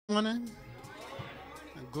morning.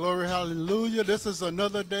 And glory, hallelujah. This is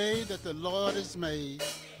another day that the Lord has made.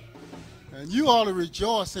 And you ought to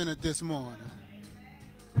rejoice in it this morning.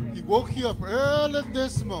 He woke you up early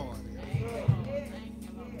this morning.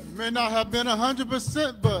 You may not have been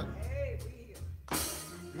 100%, but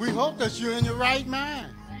we hope that you're in your right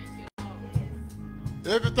mind.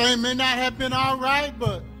 Everything may not have been all right,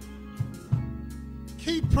 but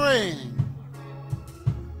keep praying.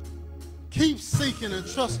 Keep seeking and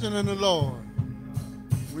trusting in the Lord.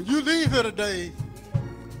 When you leave here today,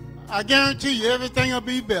 I guarantee you everything will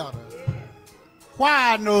be better.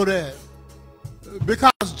 Why I know that?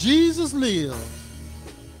 Because Jesus lives.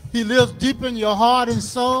 He lives deep in your heart and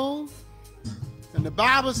soul. And the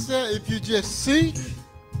Bible said if you just seek,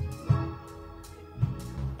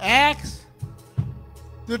 ask,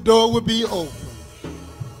 the door will be open.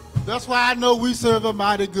 That's why I know we serve a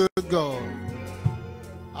mighty good God.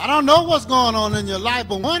 I don't know what's going on in your life,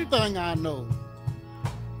 but one thing I know,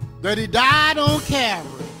 that he died on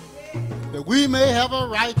Calvary, that we may have a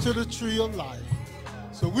right to the tree of life.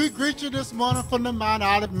 So we greet you this morning from the Mount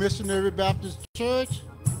Olive Missionary Baptist Church.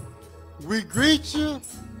 We greet you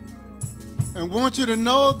and want you to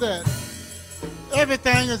know that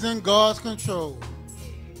everything is in God's control.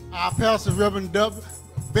 Our pastor, Reverend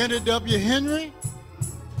Benny W. Henry,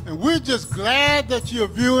 and we're just glad that you're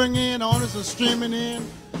viewing in on us and streaming in.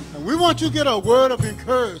 And we want you to get a word of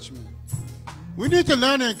encouragement. We need to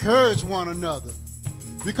learn to encourage one another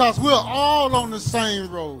because we're all on the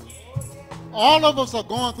same road. All of us are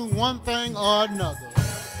going through one thing or another.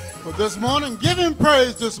 But this morning, give him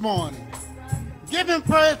praise this morning. Give him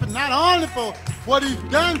praise for not only for what he's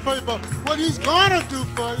done for you, but what he's going to do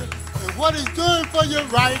for you and what he's doing for you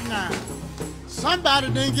right now.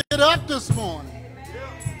 Somebody didn't get up this morning.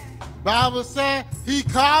 Bible said he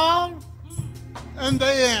called and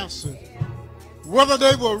they answered. Whether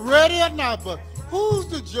they were ready or not, but who's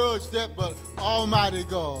to judge that but Almighty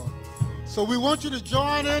God? So we want you to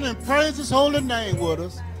join in and praise his holy name with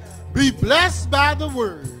us. Be blessed by the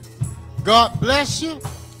word. God bless you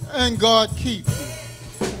and God keep you.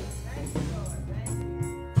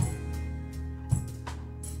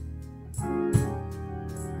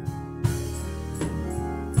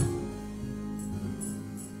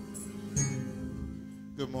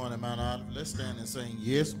 Good morning, Mount Olive. Let's stand and sing,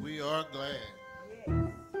 Yes, We Are Glad.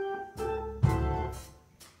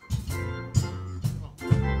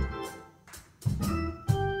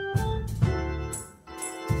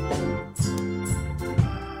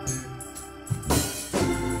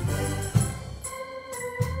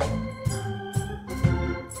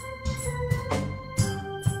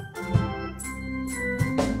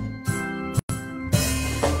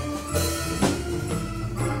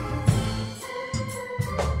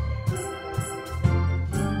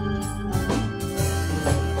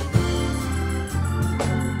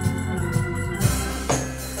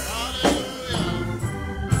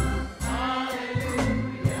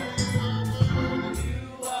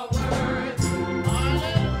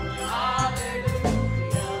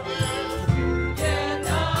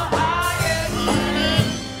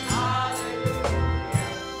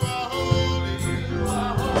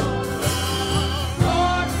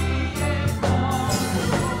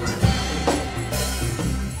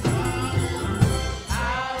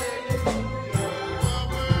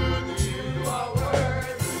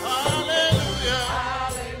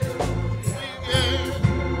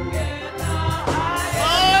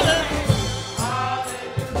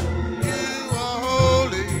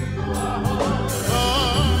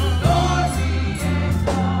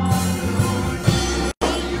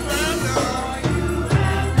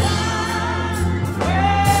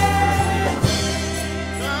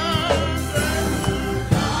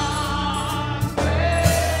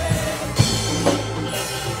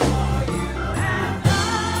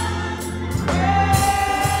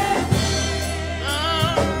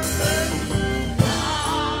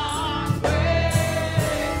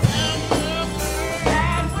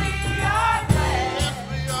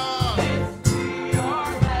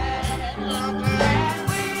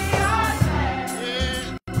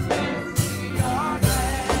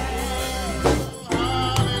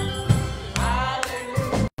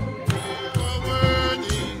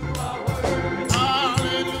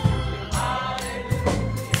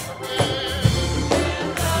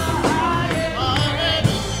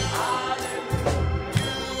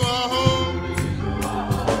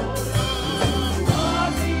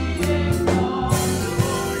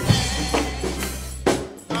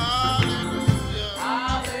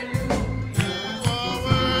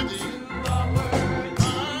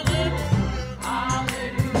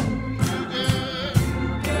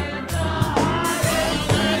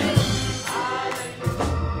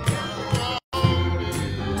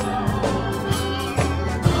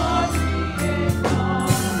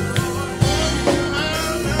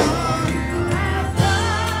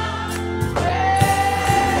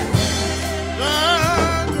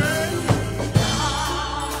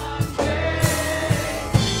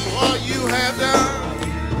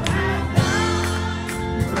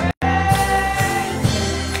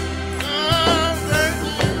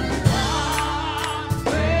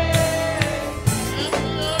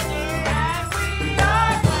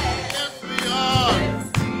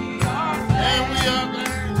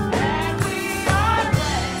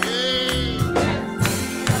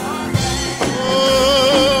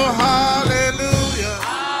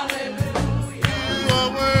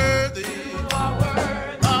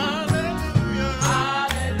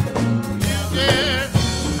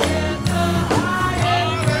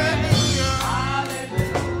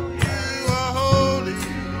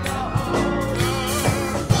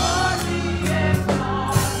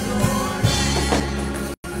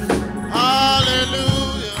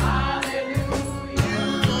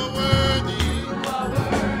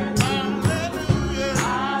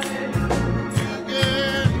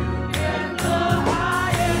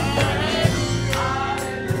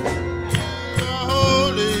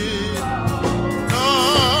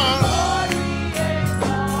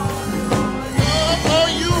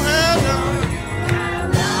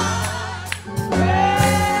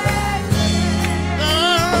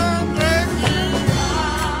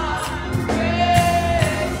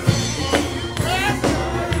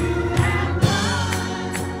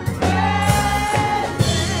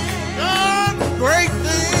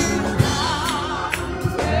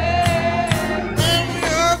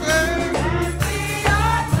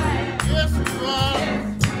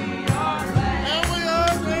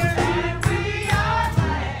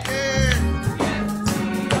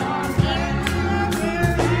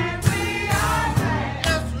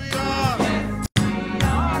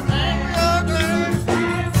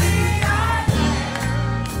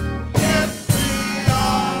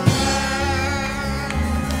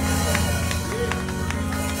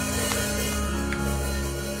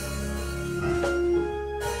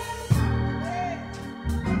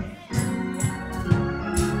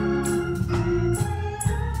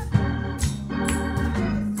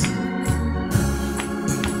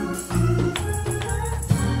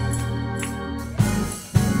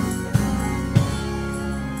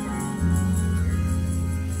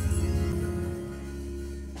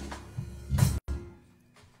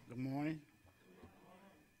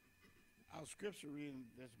 Our scripture reading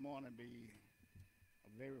this morning be a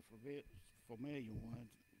very familiar one.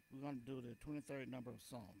 We're going to do the 23rd number of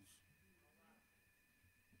Psalms.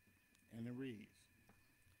 And it reads,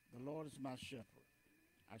 "The Lord is my shepherd,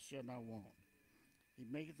 I shall not want. He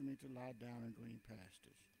maketh me to lie down in green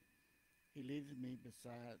pastures. He leadeth me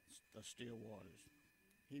beside the still waters.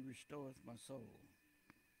 He restoreth my soul.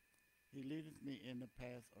 He leadeth me in the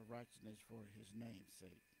path of righteousness for his name's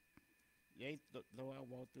sake. Yea, though I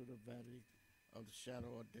walk through the valley of the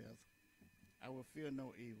shadow of death, I will fear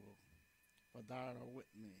no evil, for thou art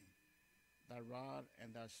with me. Thy rod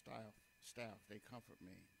and thy staff, they comfort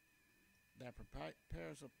me. Thou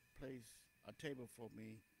preparest a table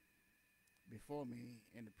before me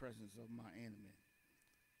in the presence of my enemy.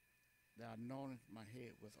 Thou anointest my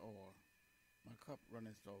head with oil, my cup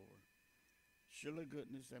runneth over. Surely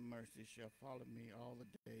goodness and mercy shall follow me all the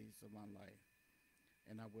days of my life,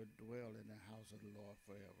 and I will dwell in the house of the Lord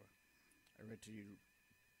forever." I read to you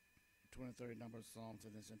 23rd number of Psalms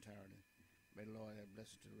in its entirety. May the Lord have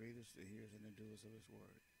blessed to the readers, the hearers, and the doers of his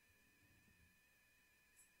word.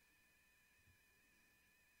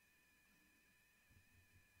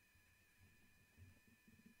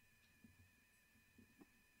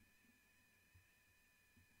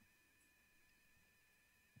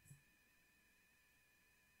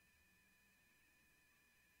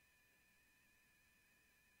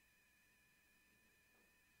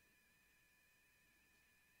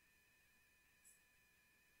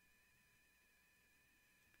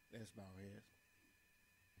 Let's bow our heads.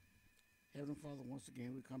 Heavenly Father, once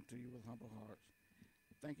again, we come to you with humble hearts.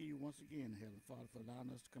 Thanking you once again, Heavenly Father, for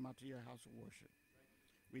allowing us to come out to your house of worship.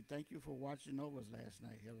 We thank you for watching over us last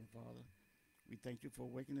night, Heavenly Father. We thank you for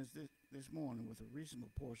waking us this morning with a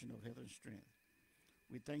reasonable portion of health and strength.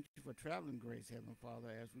 We thank you for traveling grace, Heavenly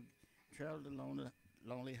Father, as we travel along the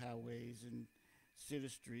lonely highways and city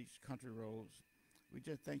streets, country roads. We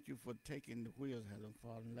just thank you for taking the wheels, Heavenly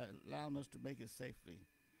Father, and allowing us to make it safely.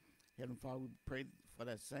 Heavenly Father, we pray for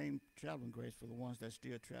that same traveling grace for the ones that are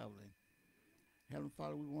still traveling. Heavenly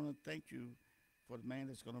Father, we want to thank you for the man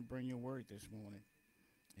that's going to bring your word this morning.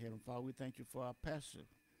 Heavenly Father, we thank you for our pastor.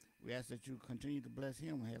 We ask that you continue to bless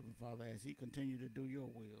him, Heavenly Father, as he continues to do your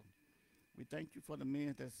will. We thank you for the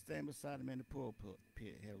men that stand beside him in the pulpit,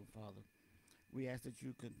 Heavenly Father. We ask that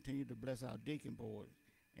you continue to bless our deacon board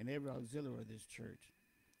and every auxiliary of this church.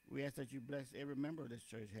 We ask that you bless every member of this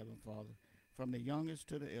church, Heavenly Father, from the youngest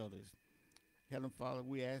to the eldest. Heavenly Father,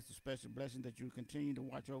 we ask a special blessing that you continue to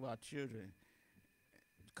watch over our children,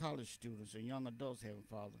 college students, and young adults, Heavenly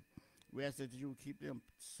Father. We ask that you will keep them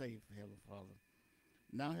safe, Heavenly Father.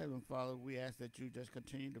 Now, Heavenly Father, we ask that you just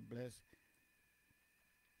continue to bless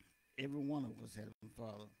every one of us, Heavenly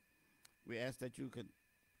Father. We ask that you could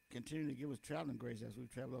continue to give us traveling grace as we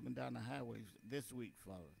travel up and down the highways this week,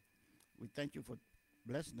 Father. We thank you for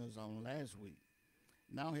blessing us on last week.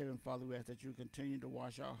 Now, Heavenly Father, we ask that you continue to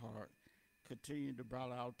wash our heart, continue to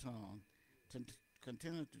bridle our tongue, to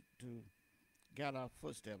continue to guide our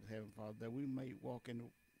footsteps, Heavenly Father, that we may walk in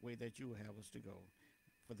the way that you will have us to go.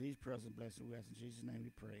 For these prayers and blessings, we ask in Jesus' name we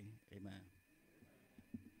pray. Amen.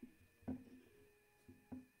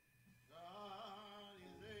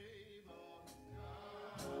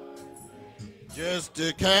 Just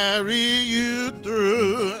to carry you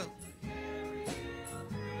through.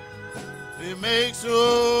 It makes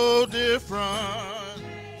no difference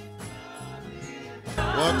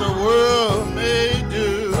what the world may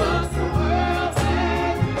do.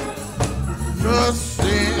 Trust in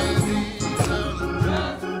Jesus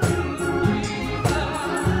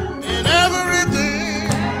in everything.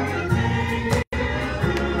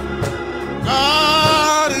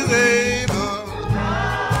 God is able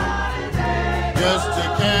just to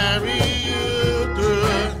carry you through.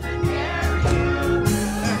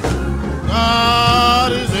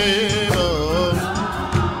 God is able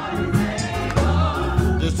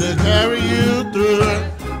just to carry you through.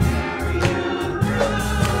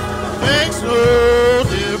 Makes no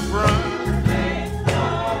difference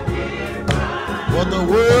what the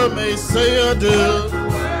world may say or do.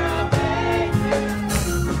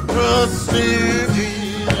 Trust in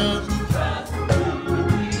Jesus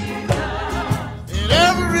in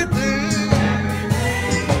everything.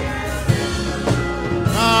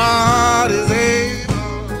 God is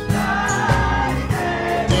able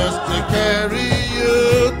just to carry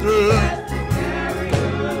you through.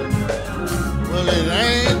 Well, it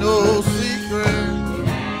ain't no secret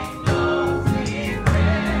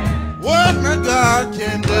what my God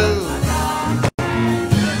can do.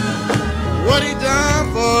 What he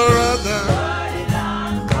done for others,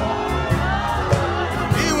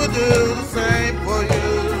 he will do the same for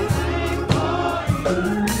you.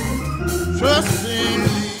 Trust in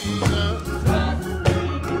Jesus.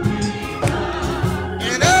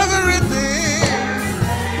 In everything,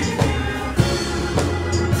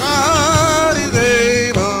 God is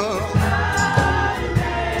able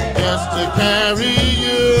just to carry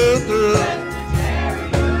you through.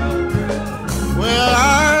 Well,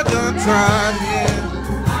 I done tried Him.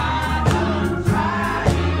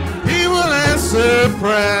 He will answer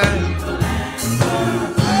prayer.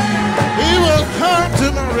 He will come to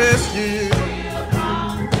my rescue.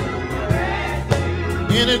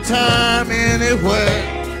 Anytime, anywhere.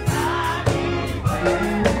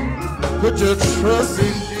 Put your trust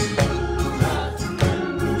in Jesus.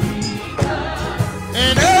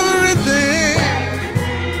 In everything,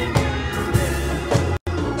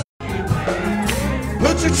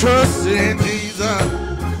 put your trust in Jesus.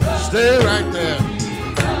 Stay right there.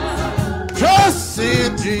 Trust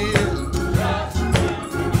in Jesus.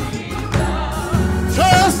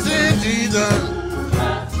 Trust in Jesus.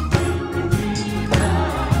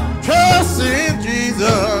 Trust in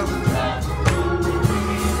Jesus.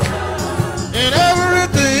 In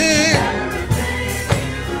everything,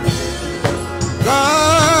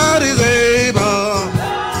 God is able.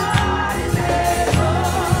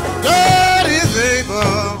 God is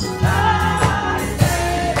able.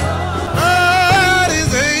 God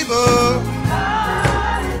is able.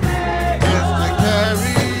 Yes, to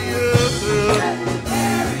carry you through.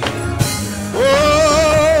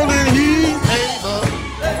 Oh, and He's able.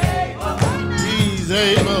 He's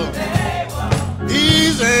able.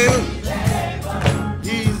 He's able.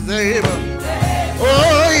 He's able.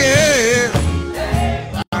 Oh, yeah.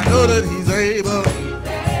 I know that He's able.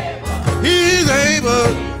 He's able.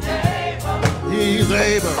 He's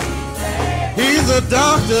able. He's a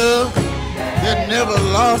doctor that never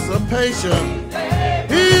lost a patient.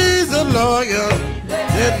 He's a lawyer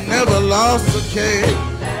that never lost a case.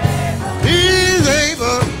 He's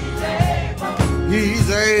able. He's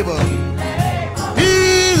able.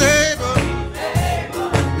 He's able.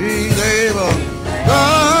 He's able.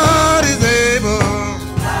 God is able.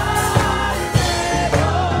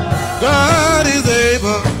 God is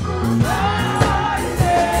able.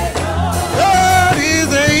 God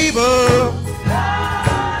is able.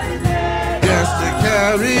 Just to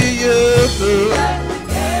carry you through.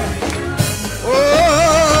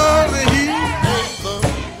 Oh,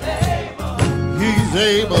 He's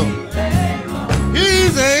able.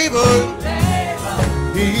 He's able.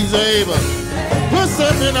 He's able. Put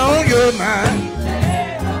something on your mind.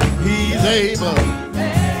 He's able.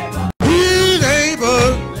 He's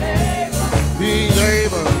able. He's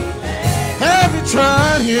able. Have you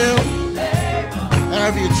tried Him?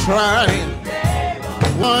 Have you tried Him?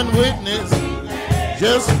 One witness,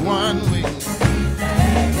 just one witness.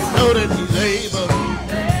 Know that He's able.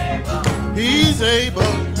 He's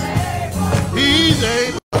able. He's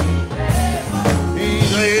able.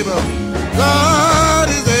 He's able. God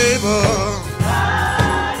is able.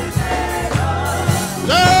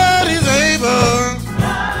 God is able.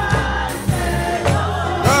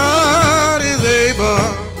 God is able.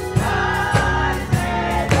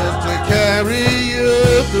 Just to carry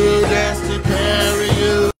you through. Just to carry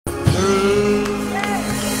you through.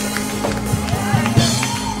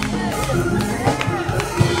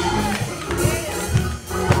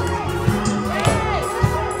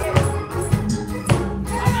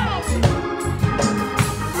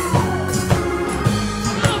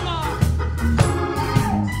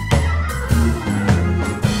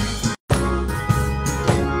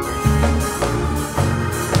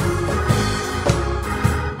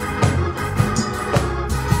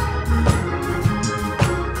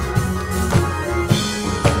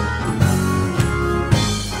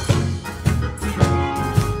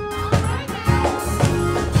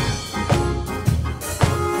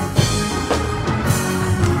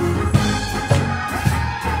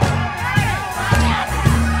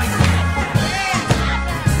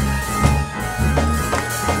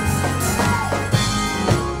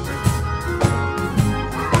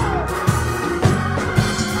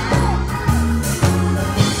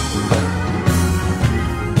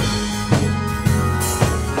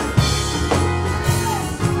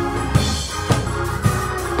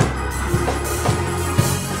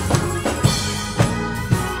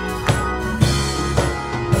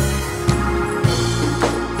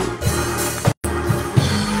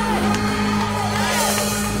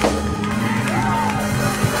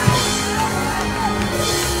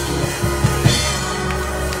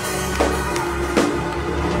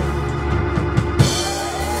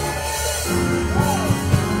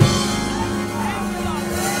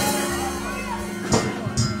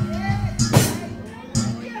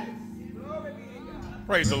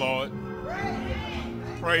 Praise the Lord.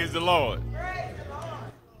 Praise the Lord.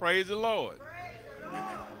 Praise the Lord.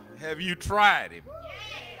 Have you tried him?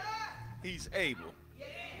 He's able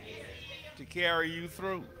to carry you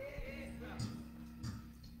through.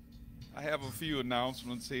 I have a few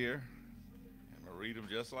announcements here. I'm going to read them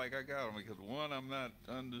just like I got them because one I'm not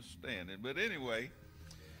understanding. But anyway,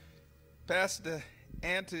 Pastor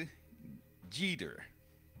Auntie Jeter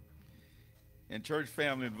and church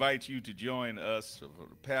family invites you to join us for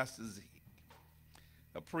the Pastor's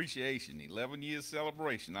Appreciation 11-year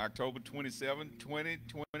celebration, October 27,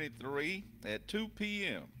 2023 at 2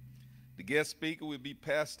 p.m. The guest speaker will be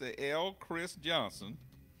Pastor L. Chris Johnson,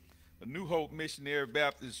 of New Hope Missionary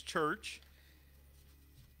Baptist Church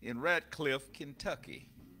in Radcliffe, Kentucky.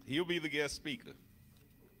 He'll be the guest speaker.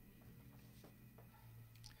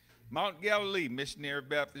 Mount Galilee Missionary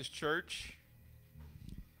Baptist Church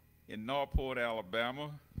in Northport,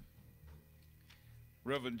 Alabama,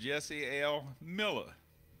 Reverend Jesse L. Miller,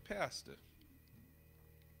 pastor.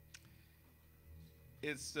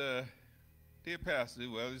 It's, dear pastor,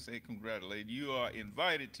 well, let's say congratulate. You are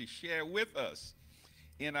invited to share with us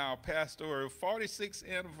in our pastoral 46th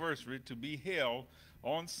anniversary to be held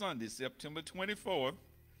on Sunday, September 24th,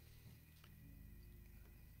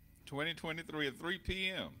 2023 at 3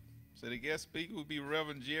 p.m. So the guest speaker will be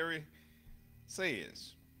Reverend Jerry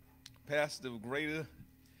Sayers, pastor of Greater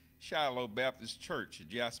Shiloh Baptist Church in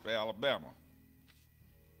Jasper, Alabama.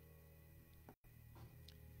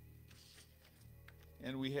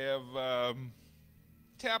 And we have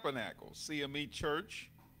Tabernacle CME Church,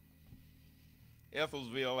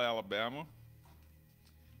 Ethelsville, Alabama,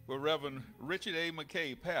 where Reverend Richard A.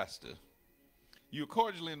 McKay, pastor. You're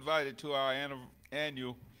cordially invited to our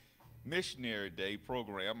annual Missionary Day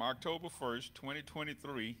program, October 1st,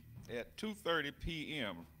 2023 at 2:30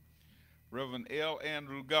 p.m. Reverend L.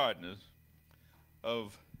 Andrew Gardner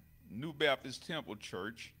of New Baptist Temple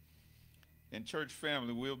Church and church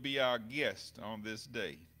family will be our guest on this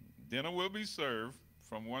day. Dinner will be served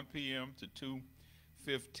from 1 p.m. to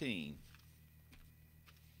 2:15.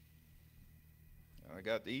 I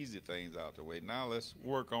got the easy things out the way. Now let's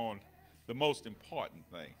work on the most important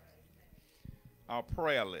thing. Our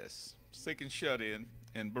prayer list, sick and shut-in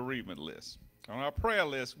and bereavement list. On our prayer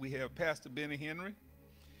list, we have Pastor Benny Henry,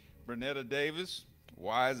 Bernetta Davis,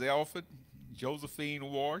 Wise Alford,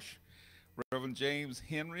 Josephine Walsh, Reverend James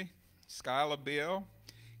Henry, Skylar Bell,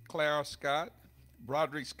 Clara Scott,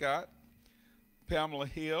 Broderick Scott, Pamela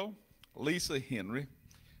Hill, Lisa Henry,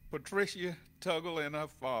 Patricia Tuggle and her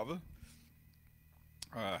father,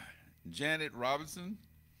 Janet Robinson,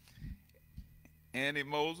 Annie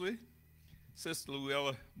Mosley, Sister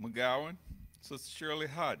Luella McGowan, Sister Shirley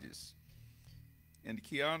Hodges, and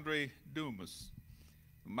Keandre Dumas,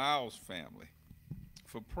 the Miles family,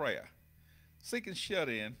 for prayer. Sick and shut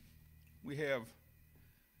in, we have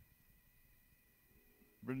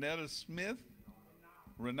Renata Smith,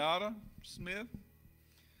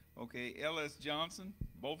 okay, L.S. Johnson,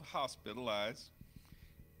 both hospitalized,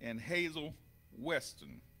 and Hazel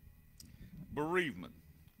Weston. Bereavement,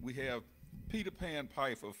 we have Peter Pan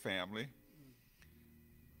Pfeiffer family,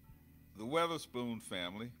 the Weatherspoon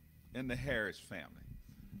family, and the Harris family.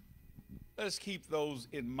 Let's keep those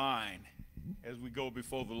in mind as we go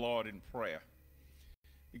before the Lord in prayer,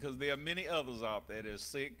 because there are many others out there that are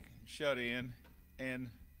sick, shut in, and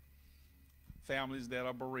families that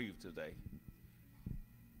are bereaved today.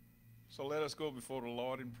 So let us go before the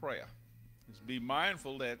Lord in prayer. Let's be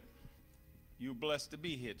mindful that you're blessed to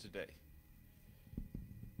be here today.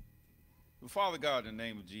 Father God, in the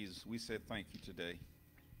name of Jesus, we say thank you today.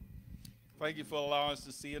 Thank you for allowing us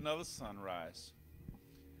to see another sunrise.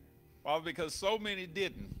 Father, because so many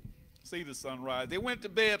didn't see the sunrise. They went to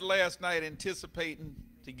bed last night anticipating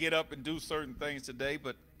to get up and do certain things today,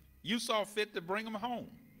 but you saw fit to bring them home.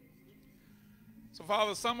 So,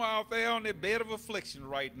 Father, some are out there on their bed of affliction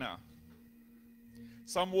right now.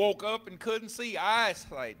 Some woke up and couldn't see,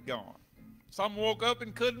 eyesight gone. Some woke up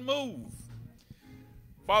and couldn't move.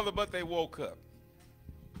 Father, but they woke up.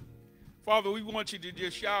 Father, we want you to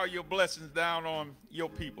just shower your blessings down on your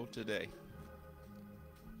people today.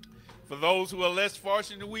 For those who are less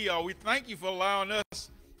fortunate than we are, we thank you for allowing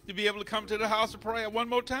us to be able to come to the house of prayer one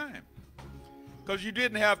more time, because you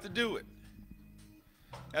didn't have to do it.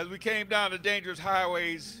 As we came down the dangerous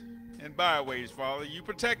highways and byways, Father, you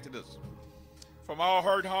protected us from all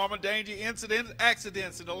hurt, harm, and danger, incidents,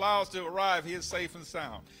 accidents that allow us to arrive here safe and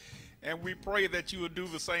sound. And we pray that you will do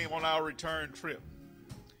the same on our return trip.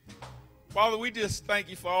 Father, we just thank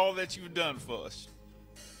you for all that you've done for us.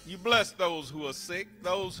 You bless those who are sick,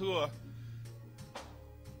 those who are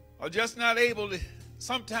just not able to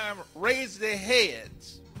sometimes raise their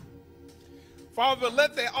heads. Father,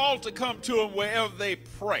 let the altar come to them wherever they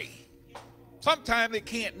pray. Sometimes they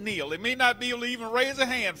can't kneel. They may not be able to even raise a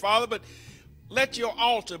hand, Father, but let your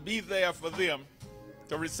altar be there for them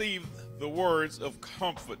to receive the words of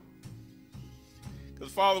comfort.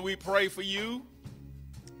 Because, Father, we pray for you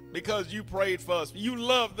because you prayed for us. You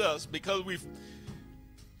loved us because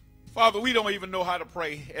Father, we don't even know how to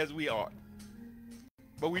pray as we ought.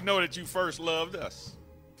 But we know that you first loved us.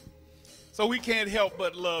 So we can't help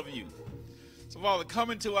but love you. So, Father,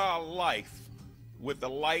 come into our life with the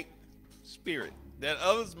light spirit, that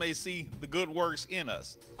others may see the good works in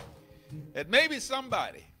us. That maybe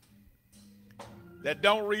somebody that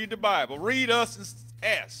don't read the Bible, read us and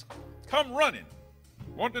ask, come running,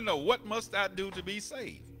 want to know, what must I do to be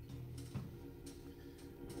saved?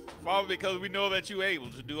 Father, because we know that you're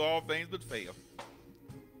able to do all things but fail.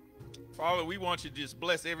 Father, we want you to just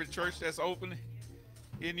bless every church that's open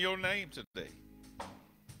in your name today.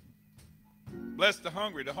 Bless the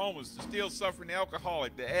hungry, the homeless, the still suffering, the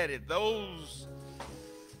alcoholic, the addict, those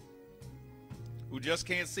who just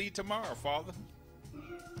can't see tomorrow, Father.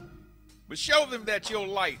 But show them that your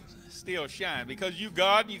light still shines, because you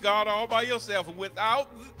God all by yourself, and without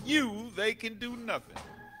you, they can do nothing.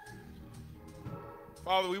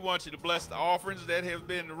 Father, we want you to bless the offerings that have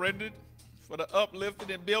been rendered for the uplifting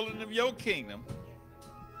and building of your kingdom.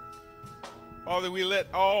 Father, we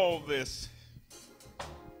let all these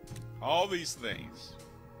things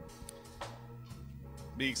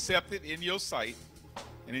be accepted in your sight.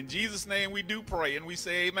 And in Jesus' name we do pray, and we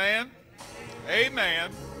say amen, amen,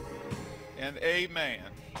 and amen.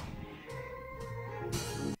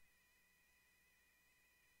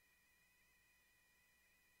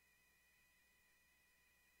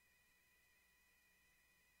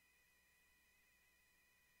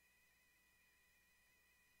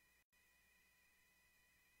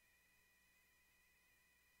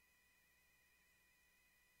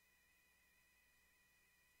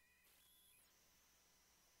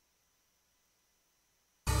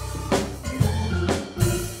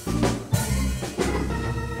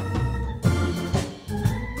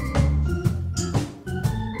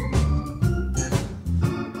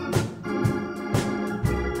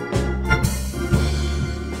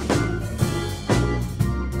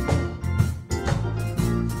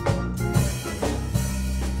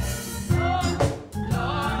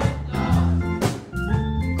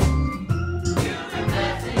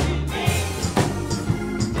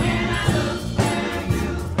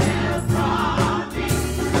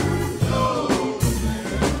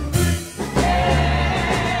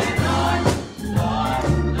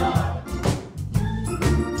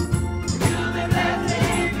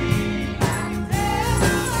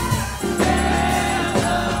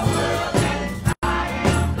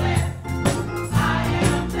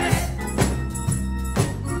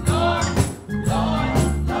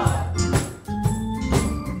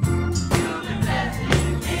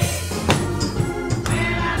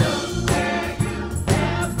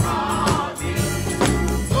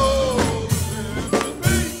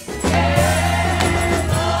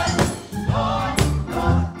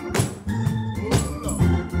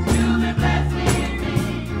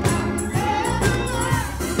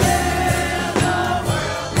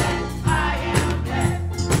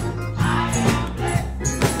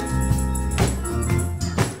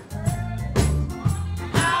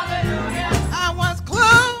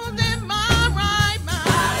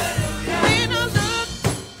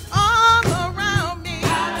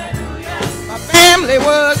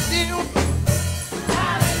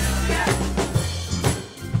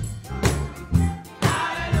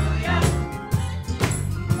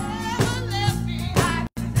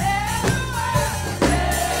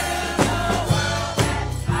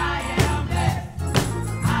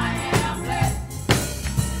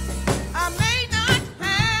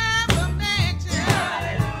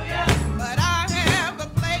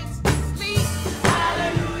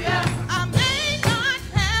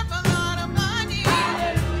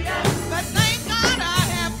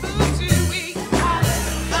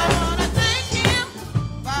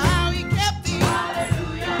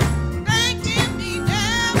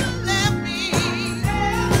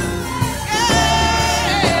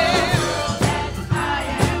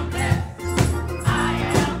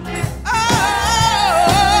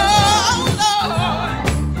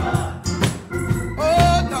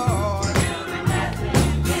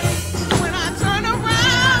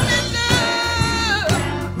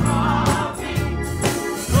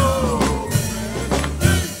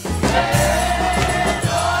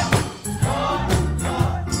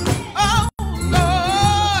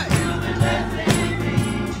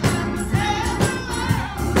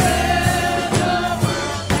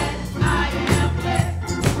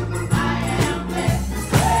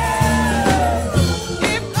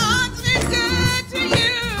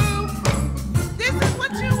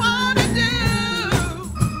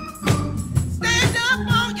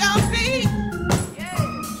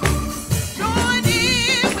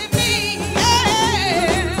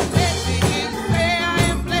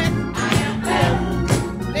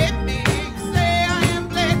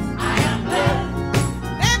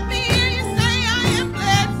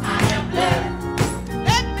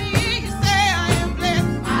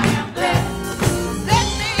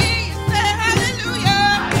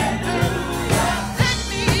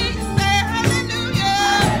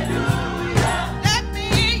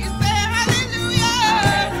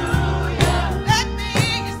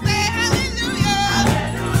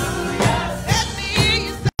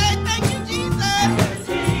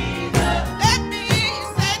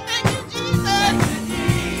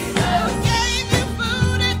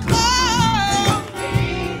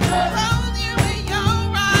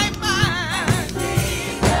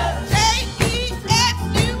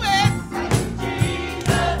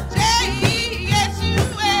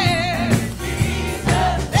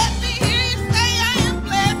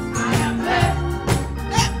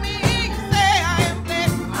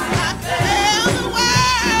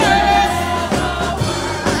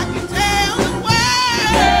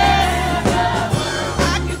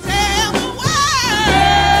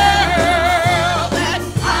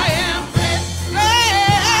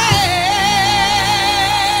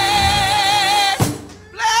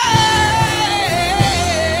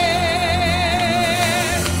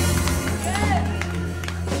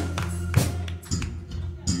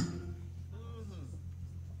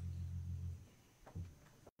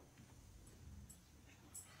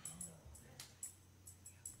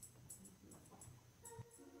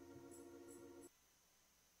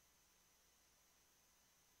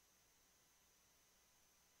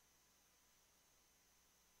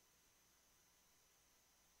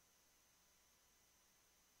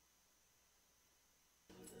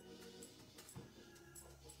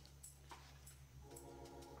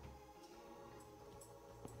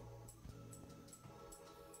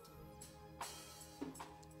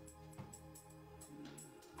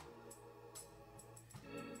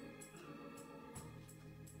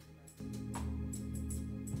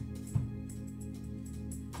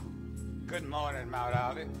 Good morning, Mount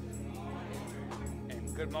Olive.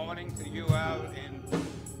 And good morning to you out in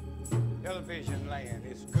television land.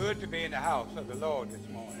 It's good to be in the house of the Lord this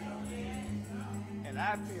morning. And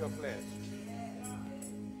I feel blessed.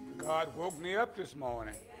 God woke me up this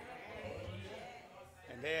morning.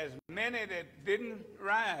 And there's many that didn't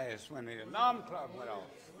rise when the alarm clock went off.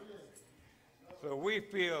 So we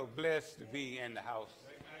feel blessed to be in the house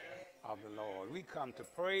of the Lord. We come to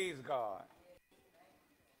praise God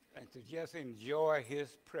and to just enjoy his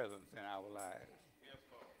presence in our lives.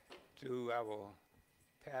 To our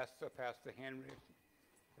pastor, Pastor Henry,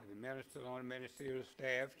 to the ministers on the ministerial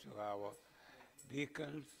staff, to our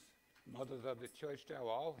deacons, mothers of the church, to our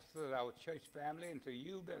officers, our church family, and to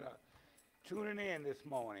you that are tuning in this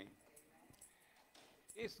morning.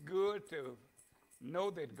 It's good to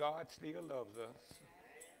know that God still loves us.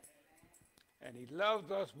 And he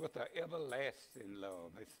loves us with an everlasting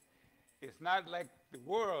love. It's not like the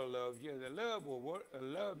world loves you. The love will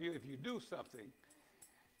love you if you do something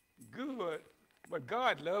good, but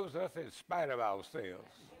God loves us in spite of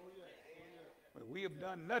ourselves. But we have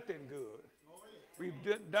done nothing good. We've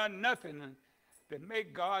done nothing that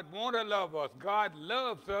make God want to love us. God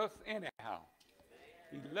loves us anyhow.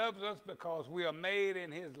 He loves us because we are made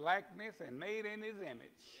in his likeness and made in his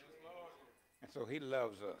image. And so he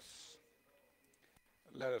loves us.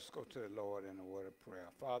 Let us go to the Lord in a word of prayer.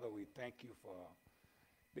 Father, we thank you for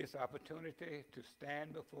this opportunity to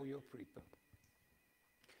stand before your people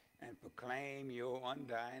and proclaim your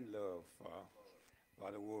undying love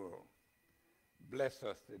for the world. Bless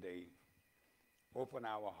us today. Open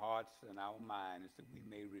our hearts and our minds that we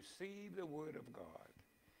may receive the word of God.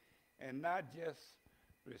 And not just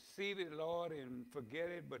receive it, Lord, and forget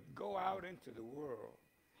it, but go out into the world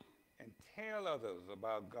and tell others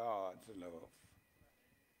about God's love.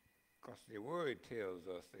 Because the word tells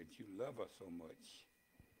us that you love us so much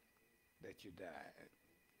that you died,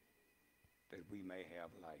 that we may have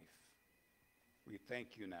life. We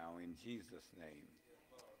thank you now in Jesus' name.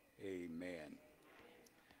 Amen.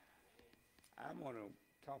 I want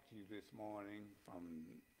to talk to you this morning from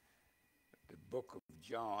the book of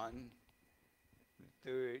John, the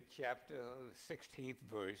 3rd chapter, the 16th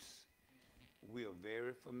verse. We are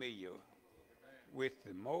very familiar with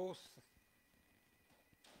the most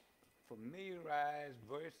familiarized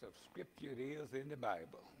verse of Scripture it is in the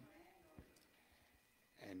Bible.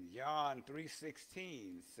 And John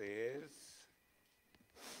 3:16 says,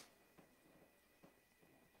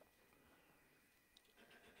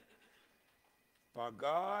 "For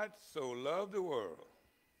God so loved the world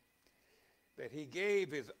that he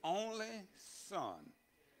gave his only Son,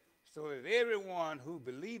 so that everyone who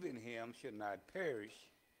believes in him should not perish,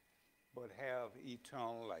 but have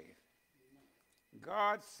eternal life."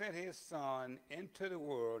 God sent his Son into the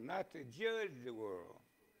world, not to judge the world,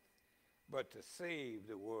 but to save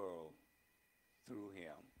the world through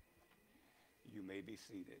him. You may be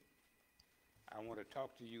seated. I want to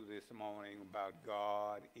talk to you this morning about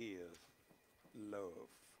God is love.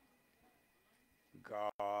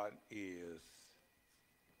 God is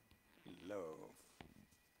love.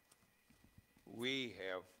 We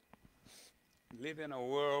have lived in a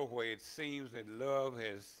world where it seems that love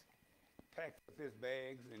has packed up his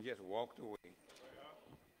bags and just walked away.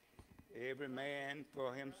 Every man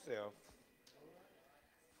for himself,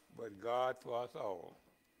 but God for us all.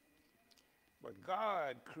 But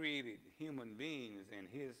God created human beings in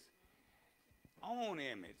his own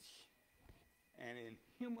image. And in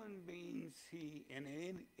human beings, in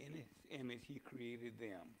his image, he created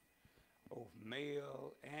them, both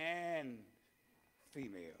male and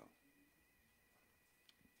female.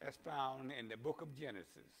 That's found in the book of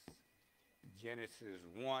Genesis, Genesis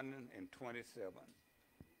 1:27.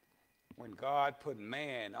 When God put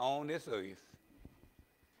man on this earth,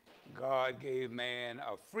 God gave man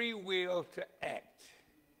a free will to act.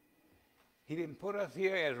 He didn't put us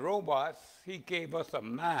here as robots. He gave us a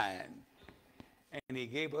mind, and he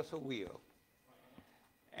gave us a will.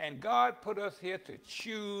 And God put us here to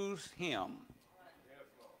choose him.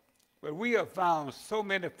 But we have found so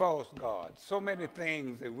many false gods, so many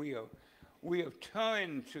things that we have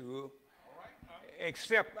turned to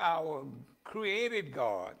except our created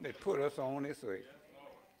God that put us on this earth.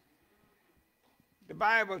 The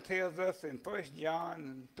Bible tells us in 1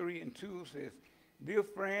 John 3:2 says, "Dear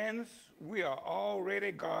friends, we are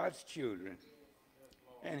already God's children,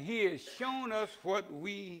 and he has shown us what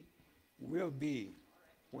we will be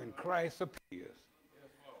when Christ appears.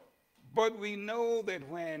 But we know that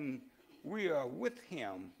when we are with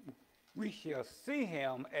him, we shall see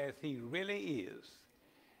him as he really is.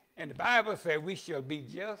 And the Bible says we shall be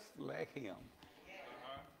just like him."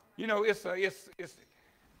 You know,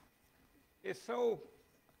 It's so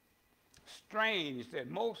strange that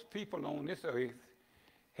most people on this earth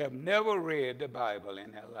have never read the Bible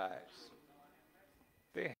in their lives.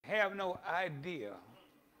 They have no idea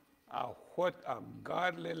of what a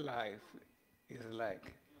godly life is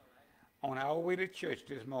like. On our way to church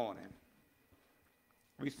this morning,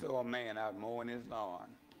 we saw a man out mowing his lawn.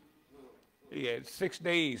 He had 6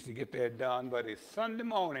 days to get that done, but his Sunday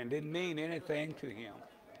morning didn't mean anything to him.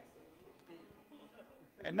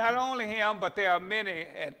 And not only him, but there are many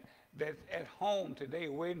that at home today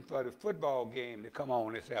waiting for the football game to come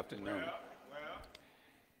on this afternoon.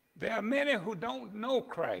 There are many who don't know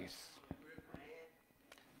Christ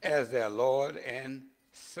as their Lord and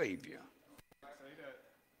Savior.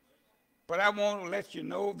 But I want to let you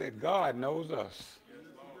know that God knows us.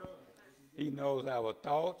 He knows our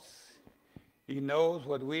thoughts. He knows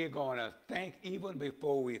what we're going to think even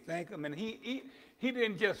before we think them. And he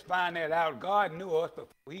didn't just find that out. God knew us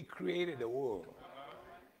before he created the world.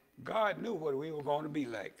 God knew what we were going to be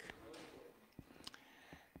like.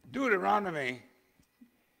 Deuteronomy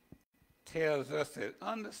tells us to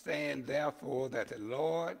understand, therefore, that the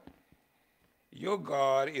Lord, your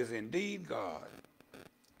God, is indeed God,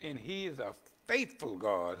 and he is a faithful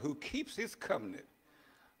God who keeps his covenant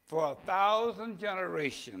for 1,000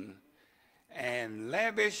 generations and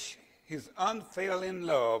lavish his unfailing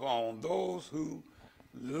love on those who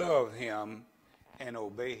love him and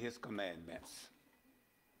obey his commandments.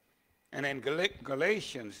 And in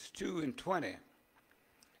Galatians 2:20,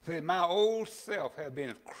 said, my old self has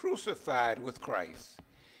been crucified with Christ,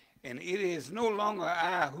 and it is no longer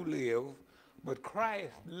I who live, but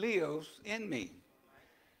Christ lives in me.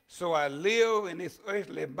 So I live in this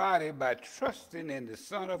earthly body by trusting in the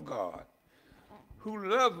Son of God, who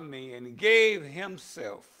loved me and gave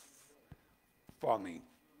himself for me.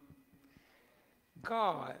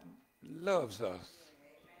 God loves us.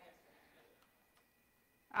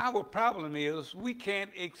 Our problem is we can't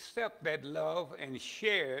accept that love and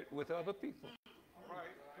share it with other people.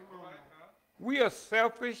 We are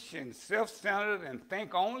selfish and self-centered and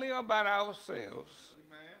think only about ourselves.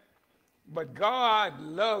 But God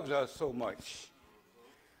loves us so much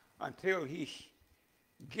until he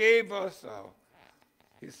gave us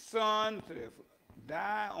his son to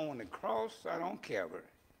die on the cross out on Calvary,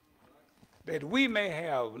 that we may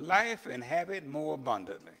have life and have it more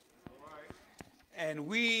abundantly. And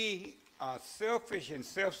we are selfish and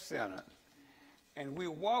self-centered, and we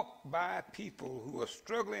walk by people who are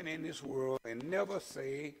struggling in this world and never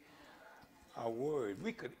say a word.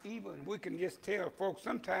 We can just tell folks,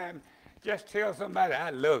 sometimes just tell somebody,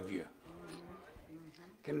 I love you,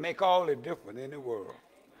 can make all the difference in the world.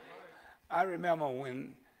 I remember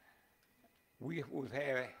when we was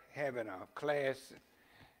having a class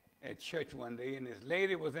at church one day, and this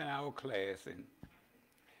lady was in our class, and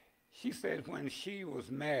she said when she was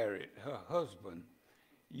married, her husband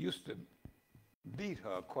used to beat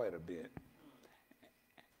her quite a bit.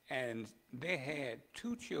 And they had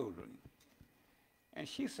 2 children. And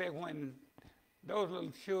she said when those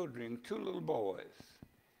little children, 2 little boys,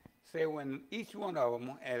 said when each one of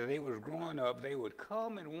them, as they was growing up, they would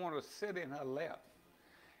come and want to sit in her lap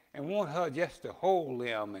and want her just to hold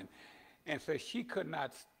them. And so she could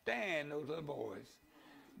not stand those little boys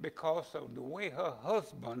because of the way her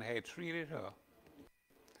husband had treated her.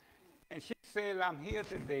 And she said, I'm here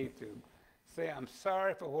today to say I'm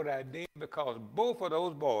sorry for what I did, because both of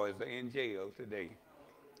those boys are in jail today.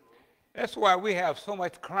 That's why we have so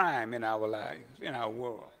much crime in our lives, in our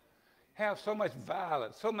world. Have so much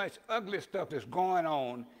violence, so much ugly stuff that's going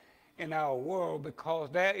on in our world, because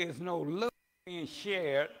there is no love being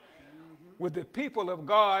shared with the people of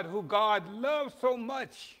God, who God loves so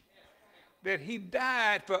much that he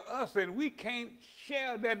died for us, and we can't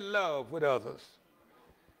share that love with others.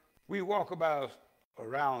 We walk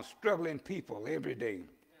around struggling people every day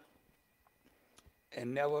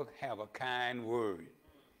and never have a kind word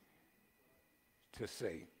to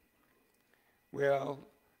say. Well,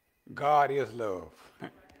 God is love.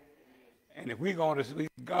 And if we're going to speak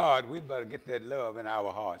God, we better get that love in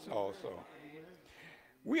our hearts also.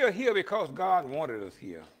 We are here because God wanted us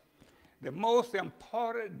here. The most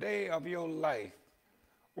important day of your life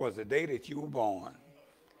was the day that you were born.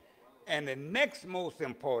 And the next most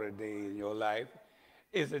important day in your life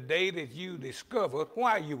is the day that you discovered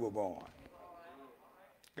why you were born.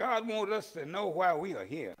 God wanted us to know why we are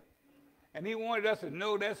here. And he wanted us to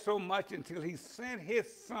know that so much until he sent his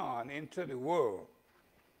son into the world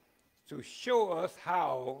to show us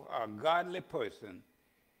how a godly person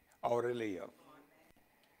ought to live.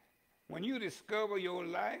 When you discover your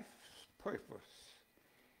life's purpose,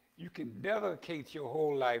 you can dedicate your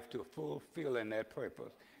whole life to fulfilling that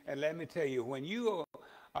purpose. And let me tell you, when you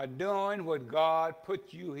are doing what God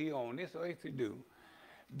put you here on this earth to do,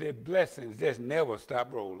 the blessings just never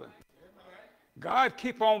stop rolling. God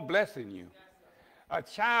keep on blessing you. A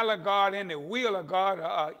child of God in the will of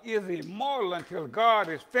God is immortal until God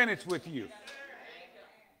is finished with you.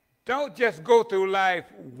 Don't just go through life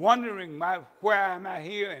wondering where am I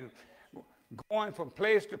here and going from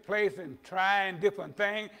place to place and trying different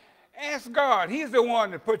things. Ask God. He's the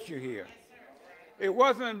one that put you here. It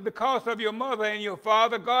wasn't because of your mother and your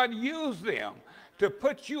father. God used them to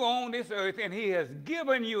put you on this earth, and he has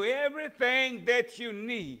given you everything that you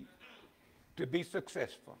need to be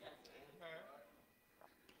successful.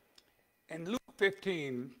 In Luke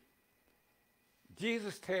 15,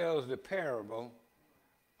 Jesus tells the parable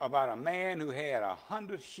about a man who had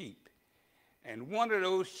 100 sheep, and one of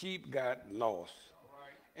those sheep got lost.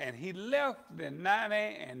 And he left the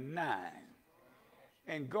 99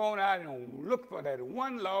 and gone out and looked for that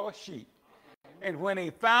one lost sheep. And when he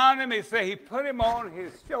found him, he said he put him on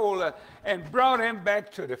his shoulder and brought him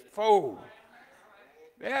back to the fold.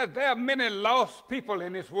 There are many lost people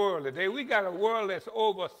in this world today. We got a world that's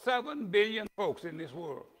over 7 billion folks in this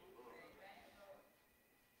world.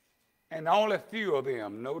 And only few of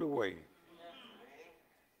them know the way.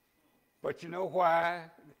 But you know why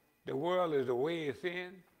the world is the way it's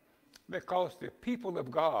in? Because the people of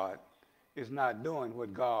God is not doing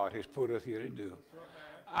what God has put us here to do.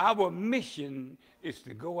 Our mission is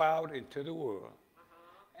to go out into the world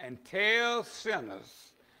and tell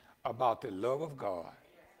sinners about the love of God,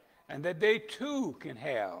 and that they too can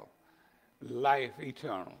have life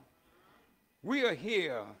eternal. We are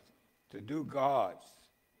here to do God's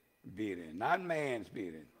bidding, not man's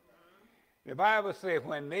bidding. The Bible says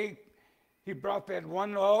when he brought that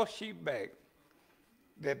one lost sheep back,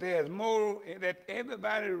 that there's more, that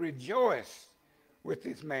everybody rejoiced with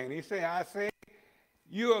this man. He said, I say,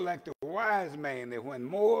 you are like the wise man, that when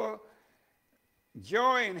more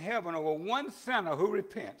joy in heaven over one sinner who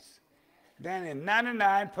repents than a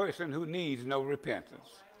 99 person who needs no repentance.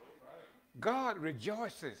 God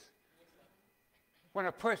rejoices when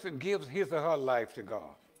a person gives his or her life to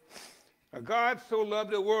God. God so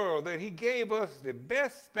loved the world that he gave us the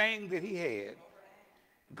best thing that he had.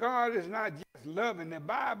 God is not just loving. The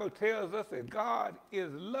Bible tells us that God is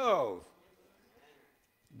love.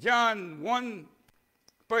 John 1,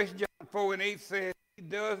 1 John 4 and 8 says, he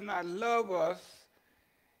does not love us.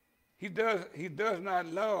 He does not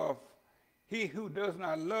love. He who does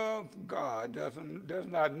not love God does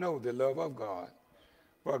not know the love of God.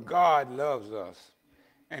 For God loves us.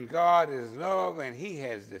 And God is love, and he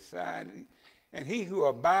has decided. And he who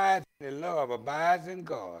abides in love abides in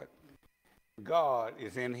God. God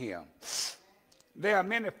is in him. There are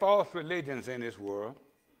many false religions in this world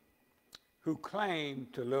who claim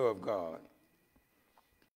to love God.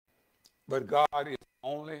 But God is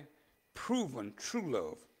only proven true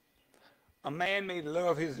love. A man may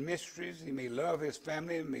love his mistress, he may love his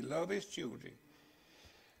family, he may love his children,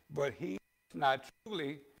 but he is not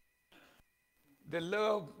truly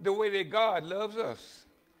the way that God loves us.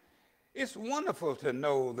 It's wonderful to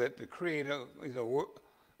know that the Creator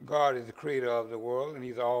God is the creator of the world, and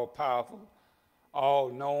he's all powerful, all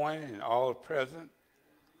knowing, and all present.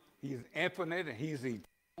 He's infinite, and he's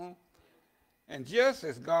eternal. And just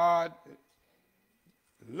as God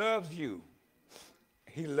loves you,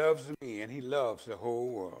 he loves me, and he loves the whole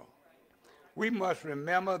world. We must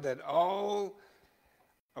remember that all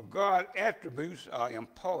of God's attributes are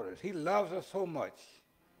important. He loves us so much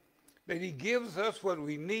that he gives us what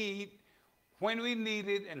we need, when we need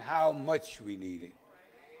it, and how much we need it.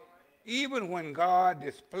 Even when God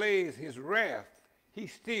displays his wrath, he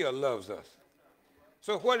still loves us.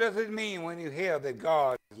 So what does it mean when you hear that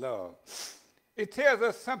God is love? It tells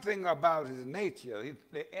us something about his nature,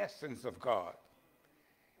 the essence of God.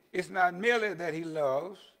 It's not merely that he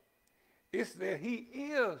loves, it's that he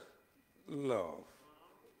is love.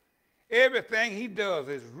 Everything he does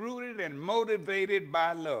is rooted and motivated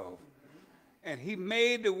by love. And he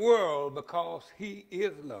made the world because he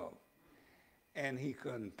is love. And he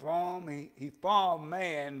formed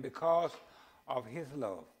man because of his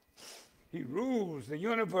love. He rules the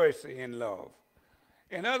universe in love.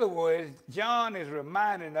 In other words, John is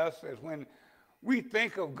reminding us that when we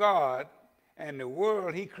think of God and the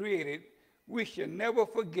world he created, we should never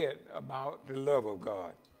forget about the love of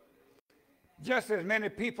God. Just as many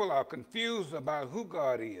people are confused about who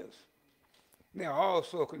God is, they are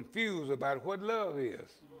also confused about what love is.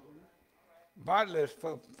 Butler's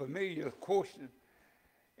familiar quotation,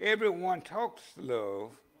 everyone talks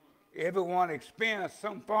love, everyone experiences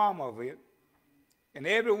some form of it, and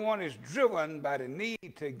everyone is driven by the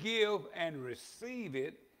need to give and receive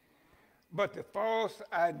it But the false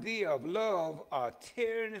idea of love are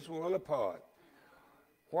tearing this world apart.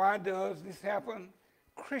 Why does this happen?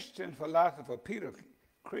 Christian philosopher Peter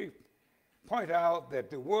Kreeft point out that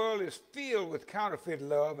the world is filled with counterfeit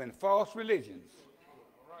love and false religions.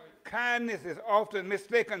 Kindness is often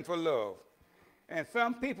mistaken for love, and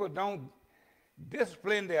some people don't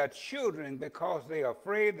discipline their children because they are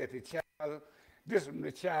afraid that the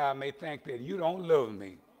child may think that you don't love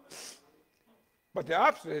me. But the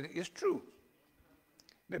opposite is true.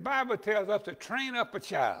 The Bible tells us to train up a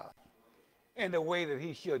child in the way that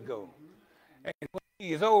he should go. And when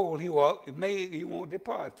he is old, he won't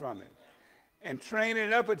depart from it. And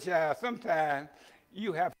training up a child, sometimes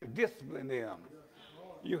you have to discipline them.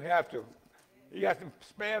 You have to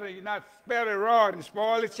not spare the rod and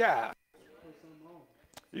spoil the child.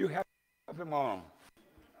 You have to help them on.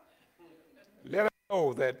 Let them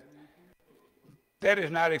know that that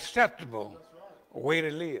is not acceptable way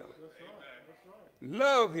to live.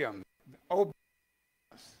 Love him. Obey.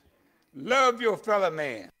 Love your fellow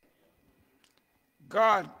man.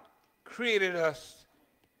 God created us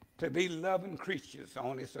to be loving creatures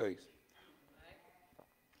on this earth.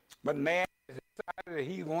 But man has decided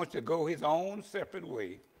that he wants to go his own separate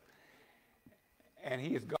way. And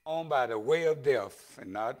he is gone by the way of death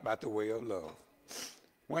and not by the way of love.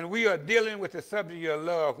 When we are dealing with the subject of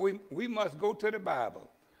love, we must go to the Bible.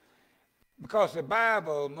 Because the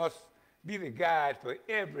Bible must be the guide for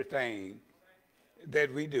everything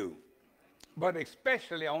that we do. But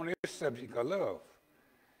especially on this subject of love.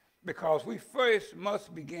 Because we first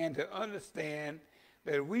must begin to understand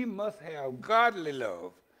that we must have godly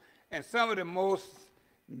love. And some of the most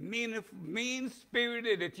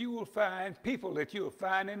mean-spirited people that you will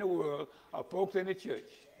find in the world are folks in the church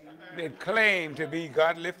that claim to be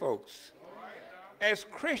godly folks. As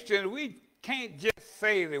Christians, we can't just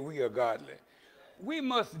say that we are godly. We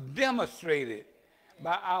must demonstrate it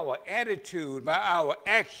by our attitude, by our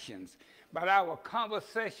actions, by our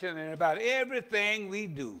conversation, and about everything we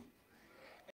do.